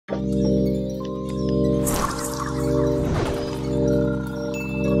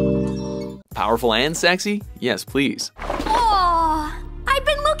Powerful and sexy? Yes, please. Oh, I've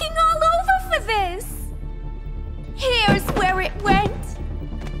been looking all over for this. Here's where it went.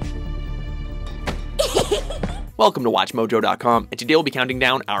 Welcome to WatchMojo.com, and today we'll be counting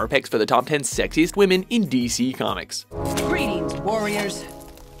down our picks for the top 10 sexiest women in DC Comics. Greetings, warriors.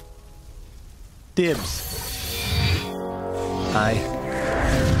 Dibs. Hi.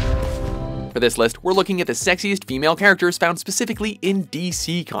 For this list, we're looking at the sexiest female characters found specifically in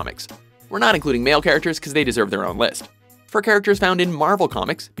DC Comics. We're not including male characters because they deserve their own list. For characters found in Marvel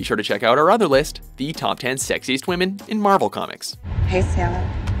Comics, be sure to check out our other list, the top 10 sexiest women in Marvel Comics. Hey, Sailor.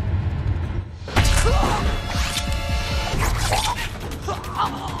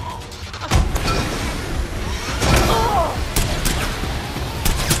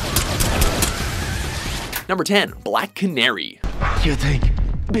 Number 10, Black Canary. You think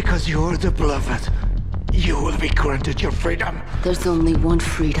because you're the beloved, you will be granted your freedom? There's only one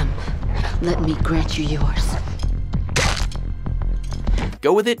freedom. Let me grant you yours.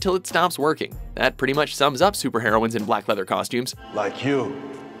 Go with it till it stops working. That pretty much sums up superheroines in black leather costumes. Like you,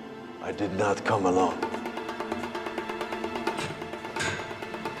 I did not come alone.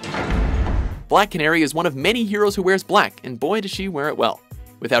 Black Canary is one of many heroes who wears black, and boy does she wear it well.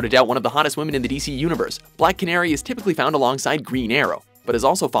 Without a doubt one of the hottest women in the DC universe, Black Canary is typically found alongside Green Arrow, but has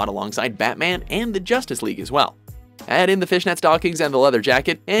also fought alongside Batman and the Justice League as well. Add in the fishnet stockings and the leather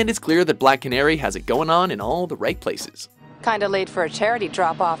jacket, and it's clear that Black Canary has it going on in all the right places. Kinda late for a charity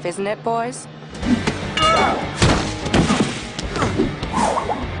drop-off, isn't it, boys?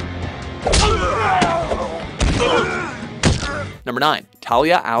 Number 9,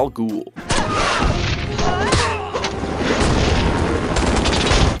 Talia al Ghul.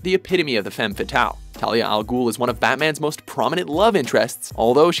 The epitome of the femme fatale, Talia al Ghul is one of Batman's most prominent love interests,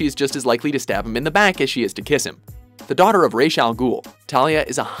 although she's just as likely to stab him in the back as she is to kiss him. The daughter of Ra's al Ghul, Talia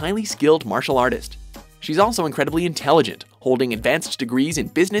is a highly skilled martial artist. She's also incredibly intelligent, holding advanced degrees in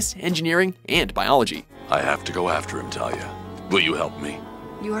business, engineering, and biology. I have to go after him, Talia. Will you help me?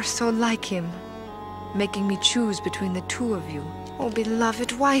 You are so like him, making me choose between the two of you. Oh,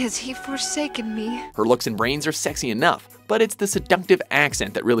 beloved, why has he forsaken me? Her looks and brains are sexy enough, but it's the seductive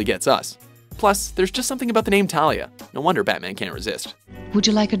accent that really gets us. Plus, there's just something about the name Talia. No wonder Batman can't resist. Would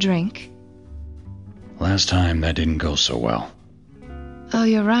you like a drink? Last time that didn't go so well. Oh,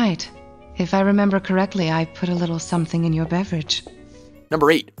 you're right. If I remember correctly, I put a little something in your beverage.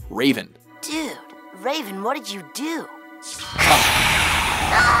 Number 8, Raven. Dude, Raven, what did you do?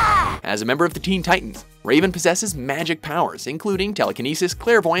 As a member of the Teen Titans, Raven possesses magic powers, including telekinesis,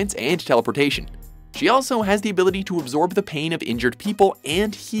 clairvoyance, and teleportation. She also has the ability to absorb the pain of injured people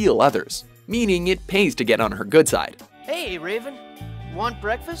and heal others, meaning it pays to get on her good side. Hey, Raven. Want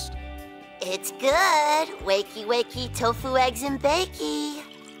breakfast? It's good. Wakey, wakey, tofu, eggs, and bakey.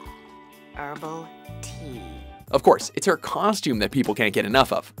 Herbal tea. Of course, it's her costume that people can't get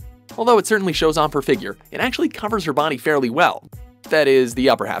enough of. Although it certainly shows off her figure, it actually covers her body fairly well. That is,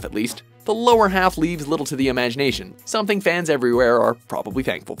 the upper half at least. The lower half leaves little to the imagination, something fans everywhere are probably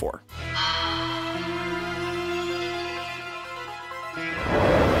thankful for.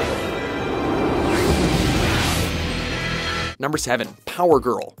 Number 7, Power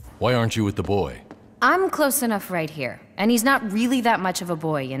Girl. Why aren't you with the boy? I'm close enough right here, and he's not really that much of a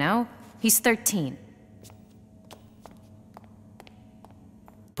boy, you know? He's 13.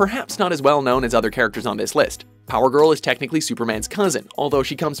 Perhaps not as well known as other characters on this list, Power Girl is technically Superman's cousin, although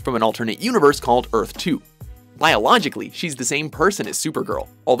she comes from an alternate universe called Earth 2. Biologically, she's the same person as Supergirl,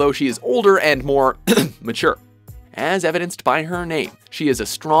 although she is older and more mature. As evidenced by her name, she is a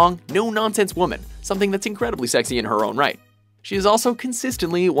strong, no-nonsense woman, something that's incredibly sexy in her own right. She is also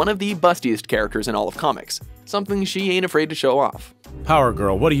consistently one of the bustiest characters in all of comics, something she ain't afraid to show off. Power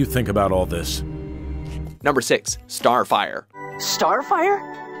Girl, what do you think about all this? Number 6, Starfire.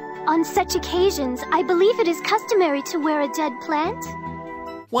 Starfire? On such occasions, I believe it is customary to wear a dead plant.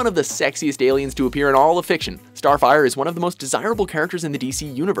 One of the sexiest aliens to appear in all of fiction, Starfire is one of the most desirable characters in the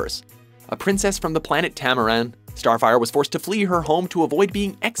DC universe. A princess from the planet Tamaran, Starfire was forced to flee her home to avoid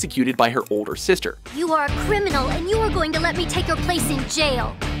being executed by her older sister. You are a criminal, and you are going to let me take your place in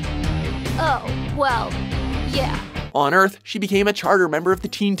jail. Oh, well, yeah. On Earth, she became a charter member of the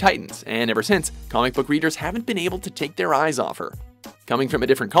Teen Titans, and ever since, comic book readers haven't been able to take their eyes off her. Coming from a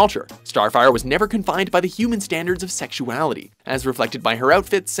different culture, Starfire was never confined by the human standards of sexuality, as reflected by her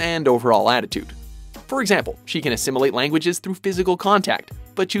outfits and overall attitude. For example, she can assimilate languages through physical contact,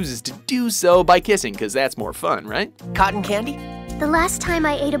 but chooses to do so by kissing because that's more fun, right? Cotton candy? The last time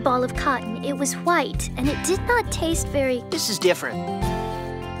I ate a ball of cotton, it was white, and it did not taste very... This is different.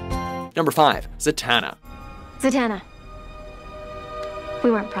 Number 5, Zatanna. Zatanna.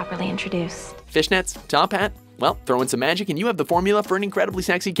 We weren't properly introduced. Fishnets, top hat? Well, throw in some magic and you have the formula for an incredibly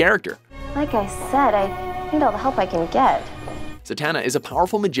sexy character. Like I said, I need all the help I can get. Zatanna is a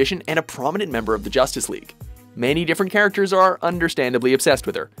powerful magician and a prominent member of the Justice League. Many different characters are understandably obsessed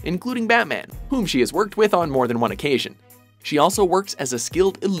with her, including Batman, whom she has worked with on more than one occasion. She also works as a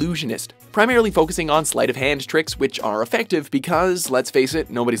skilled illusionist, primarily focusing on sleight of hand tricks which are effective because, let's face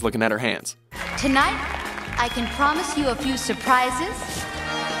it, nobody's looking at her hands. Tonight, I can promise you a few surprises,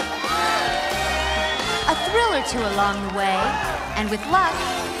 a thrill or two along the way, and with luck,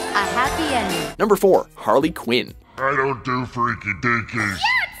 a happy ending. Number 4. Harley Quinn. I don't do freaky dinkies.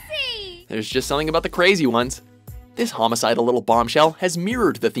 There's just something about the crazy ones. This homicidal little bombshell has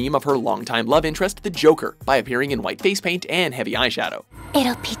mirrored the theme of her longtime love interest, the Joker, by appearing in white face paint and heavy eyeshadow.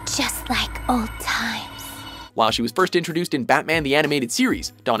 It'll be just like old times. While she was first introduced in Batman the Animated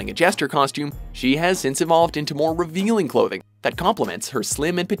Series, donning a jester costume, she has since evolved into more revealing clothing that complements her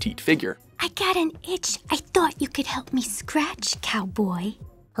slim and petite figure. I got an itch I thought you could help me scratch, cowboy.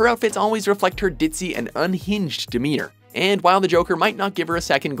 Her outfits always reflect her ditzy and unhinged demeanor, and while the Joker might not give her a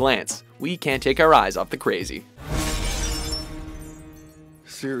second glance, we can't take our eyes off the crazy.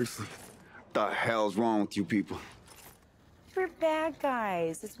 Seriously, the hell's wrong with you people? We're bad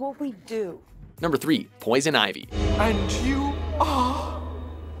guys. It's what we do. Number 3. Poison Ivy. And you are...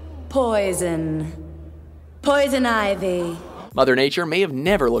 Poison. Poison Ivy. Mother Nature may have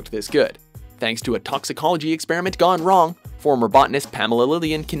never looked this good. Thanks to a toxicology experiment gone wrong, former botanist Pamela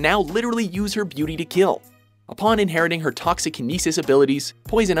Lillian can now literally use her beauty to kill. Upon inheriting her toxikinesis abilities,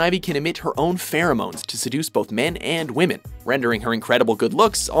 Poison Ivy can emit her own pheromones to seduce both men and women, rendering her incredible good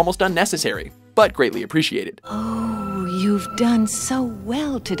looks almost unnecessary, but greatly appreciated. Oh, you've done so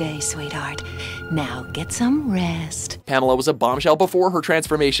well today, sweetheart. Now get some rest. Pamela was a bombshell before her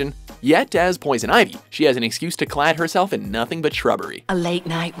transformation, yet as Poison Ivy, she has an excuse to clad herself in nothing but shrubbery. A late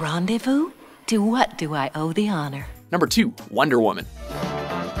night rendezvous? To what do I owe the honor? Number 2. Wonder Woman.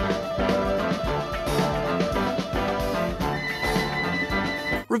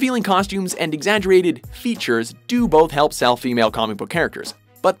 Revealing costumes and exaggerated features do both help sell female comic book characters,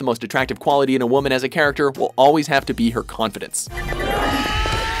 but the most attractive quality in a woman as a character will always have to be her confidence.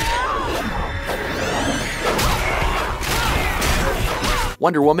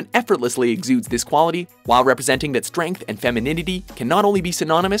 Wonder Woman effortlessly exudes this quality, while representing that strength and femininity can not only be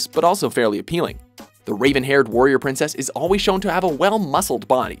synonymous, but also fairly appealing. The raven-haired warrior princess is always shown to have a well-muscled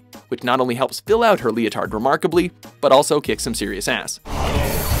body, which not only helps fill out her leotard remarkably, but also kicks some serious ass.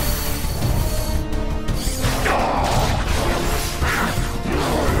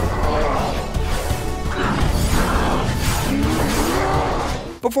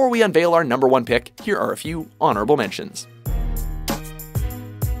 Before we unveil our number 1 pick, here are a few honorable mentions.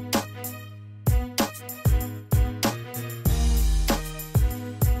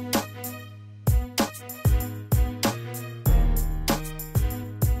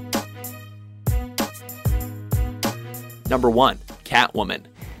 Number 1. Catwoman.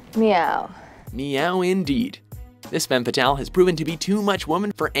 Meow. Meow indeed. This femme fatale has proven to be too much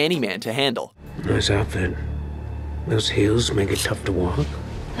woman for any man to handle. Nice outfit. Those heels make it tough to walk.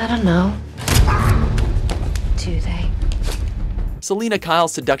 I don't know. Do they? Selena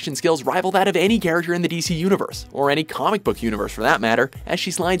Kyle's seduction skills rival that of any character in the DC universe, or any comic book universe for that matter, as she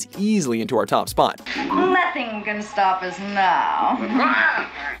slides easily into our top spot. Nothing can stop us now.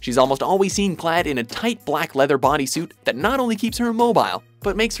 She's almost always seen clad in a tight black leather bodysuit that not only keeps her immobile,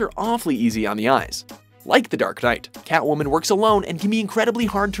 but makes her awfully easy on the eyes. Like the Dark Knight, Catwoman works alone and can be incredibly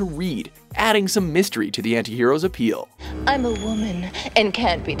hard to read, adding some mystery to the anti-hero's appeal. I'm a woman and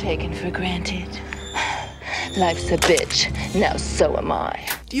can't be taken for granted. Life's a bitch, now so am I.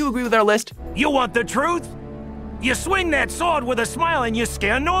 Do you agree with our list? You want the truth? You swing that sword with a smile and you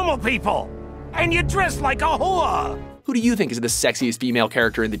scare normal people. And you dress like a whore. Who do you think is the sexiest female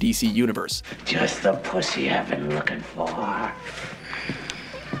character in the DC universe? Just the pussy I've been looking for.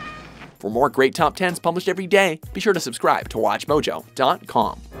 For more great top 10s published every day, be sure to subscribe to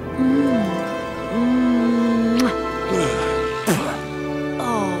WatchMojo.com.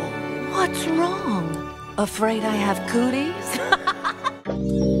 Oh, what's wrong? Afraid I have cooties?